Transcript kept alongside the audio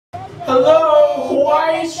Hello,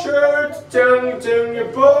 white shirt, tung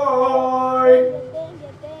boy.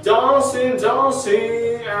 Dancing,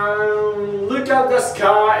 dancing, and look at the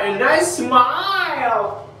sky and I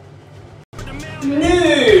smile.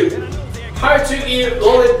 Noob, how to eat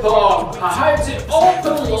lollipop, how to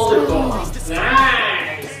open lollipop.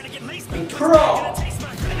 Nice. And pro.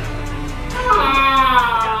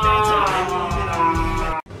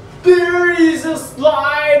 There is a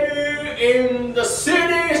slider in the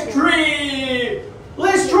city street.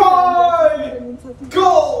 Let's try.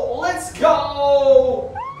 Go, let's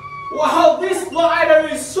go. Wow, this slider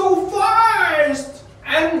is so fast.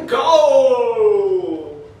 And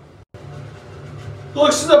go.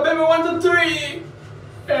 Look to the baby, 1, 2, 3.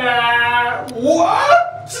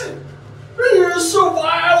 What? You're so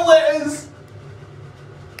violent.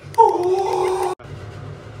 Oh.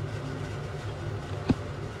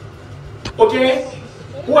 Okay.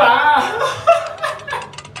 Wow.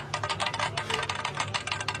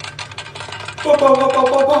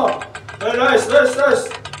 Nice.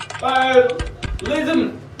 Lead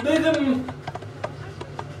them.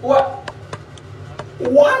 What?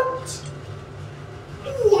 What?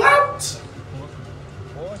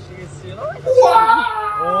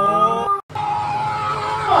 Wow.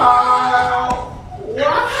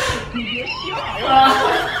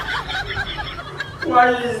 What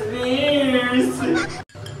is this?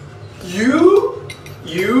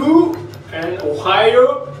 You and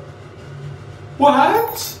Ohio?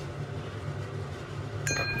 What?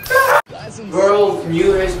 World's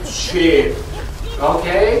newest ship.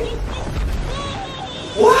 Okay?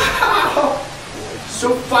 Wow!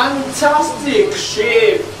 So fantastic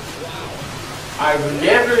ship! I've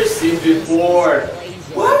never seen before.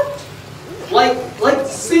 What? Like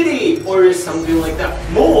city or something like that.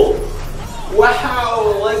 Mall.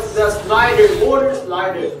 Wow, like the slider, water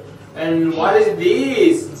slider. And what is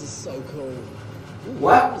this? This is so cool.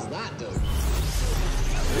 What? What does that do?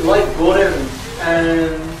 Like bottom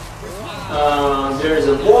and there's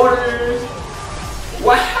a water.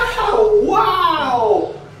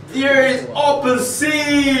 Wow! There is open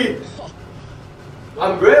sea.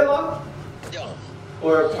 Umbrella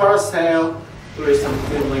or a parasol or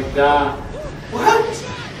something like that. What?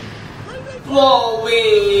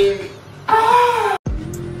 Flowing. Ah!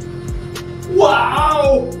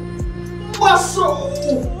 Wow! Muscle!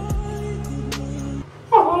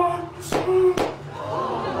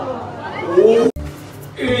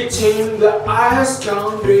 Eating the ice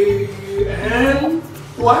candy and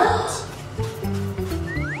what?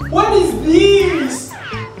 What is this?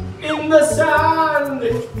 In the sand?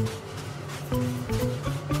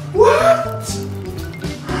 What?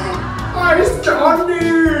 Ice candy!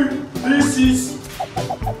 This is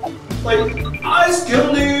like ice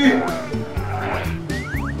candy!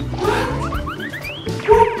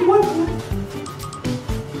 What?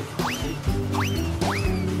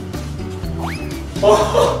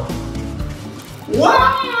 Oh.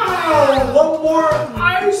 Wow! One more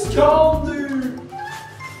ice candy!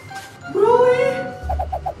 Really?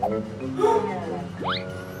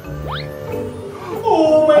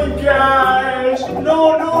 Oh my gosh! No!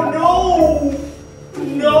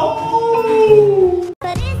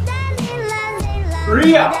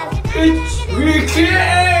 Ria, it's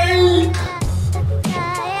cake!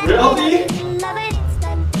 Really?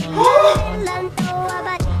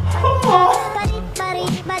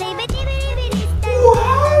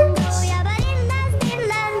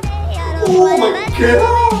 Oh my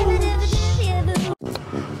gosh!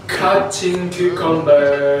 Cutting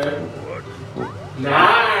cucumber.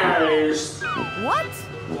 Nice! What?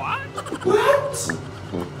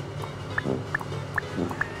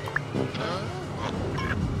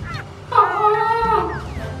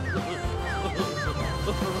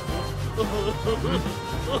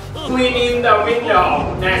 Cleaning the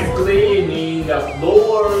window. Next, cleaning the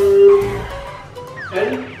floor.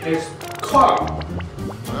 And next, car.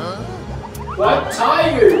 What?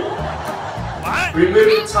 Tire? What?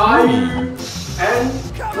 Remove tire. And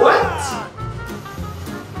what?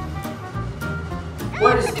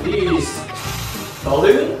 What is this?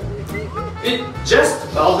 Balloon? It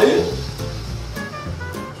just balloon?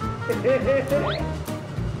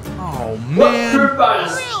 Oh What man.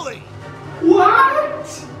 purpose? Really? What?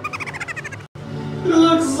 It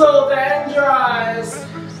looks so dangerous.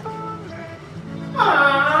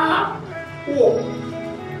 Whoa.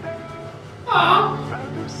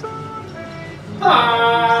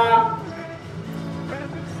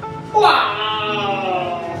 Wow.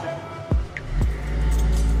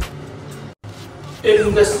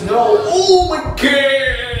 In the snow. Oh my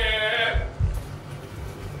god.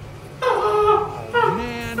 Oh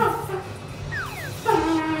man.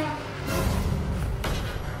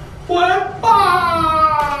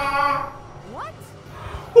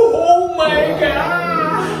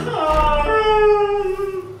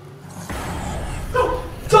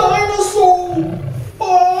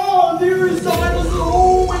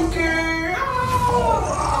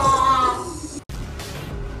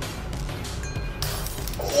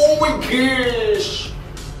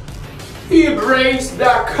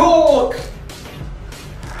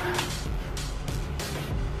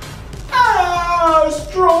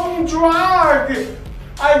 strong drug.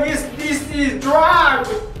 I guess this is drug.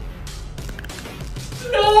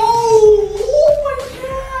 No! Oh my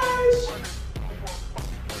gosh!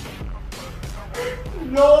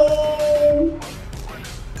 No!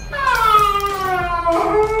 Ah!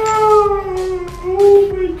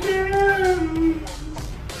 Oh my god!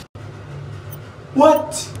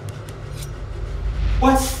 What?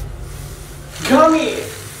 What? Gummy!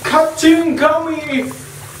 Cartoon gummy!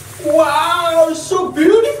 Wow, so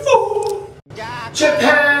beautiful!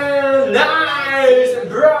 Japan, nice!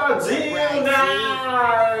 Brazil,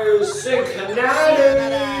 nice!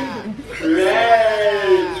 Canada,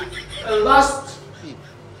 great! And last,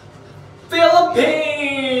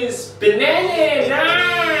 Philippines, banana,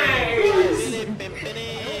 nice!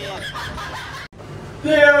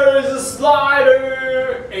 There is a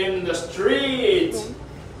slider in the street.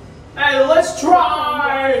 And let's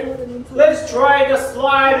try the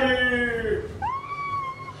slider.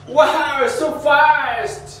 Wow, so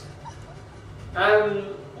fast. And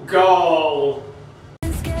go.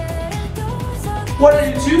 What are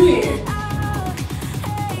you doing?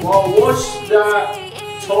 Well, watch the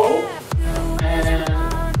toe and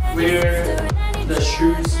wear the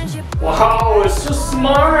shoes. Wow, it's so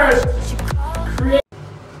smart.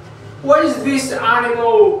 What is this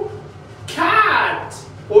animal? Cat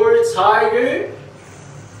or tiger?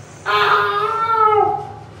 Ow!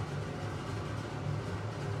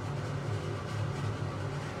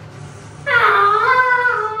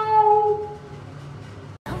 Ow!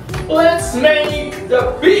 Let's make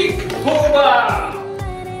the big pooba.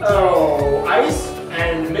 Oh, ice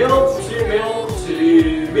and milk to milk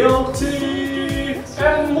to milk tea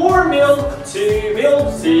and more milk to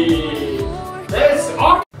milk tea. Let's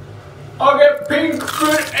okay, pink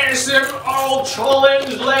food ASMR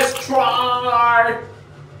challenge, let's try!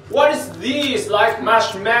 What is this? Like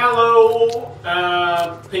marshmallow,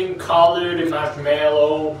 pink colored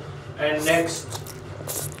marshmallow. And next,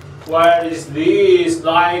 what is this?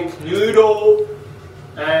 Like noodle.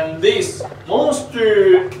 And this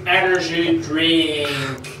Monster energy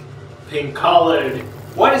drink, pink colored.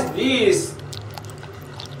 What is this?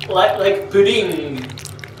 Like pudding.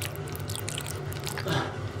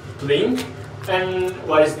 Blink. And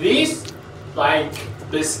what is this? Like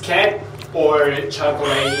biscuit or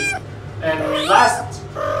chocolate. And last,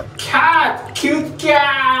 cat, cute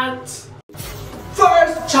cat.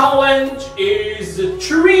 First challenge is the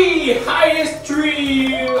tree, highest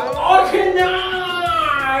tree. Okay,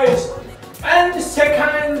 nice. And the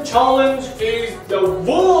second challenge is the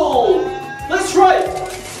wall. Let's try it.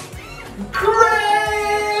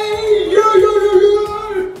 Great! Yo, yo, yo, yo.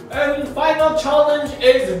 And final challenge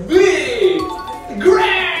is big! Great!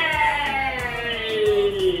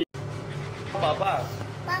 Papa,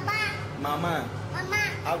 Papa, Mama, Mama,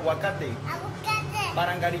 aguacate, aguacate.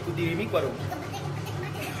 barangkali kudirimi kwaru.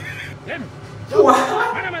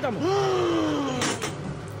 Wow! Mana matamu?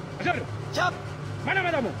 Agar. Cap, Mana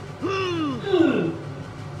matamu?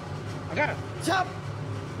 Agar. cap.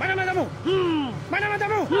 Mana matamu? Mana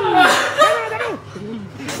matamu? Mana matamu?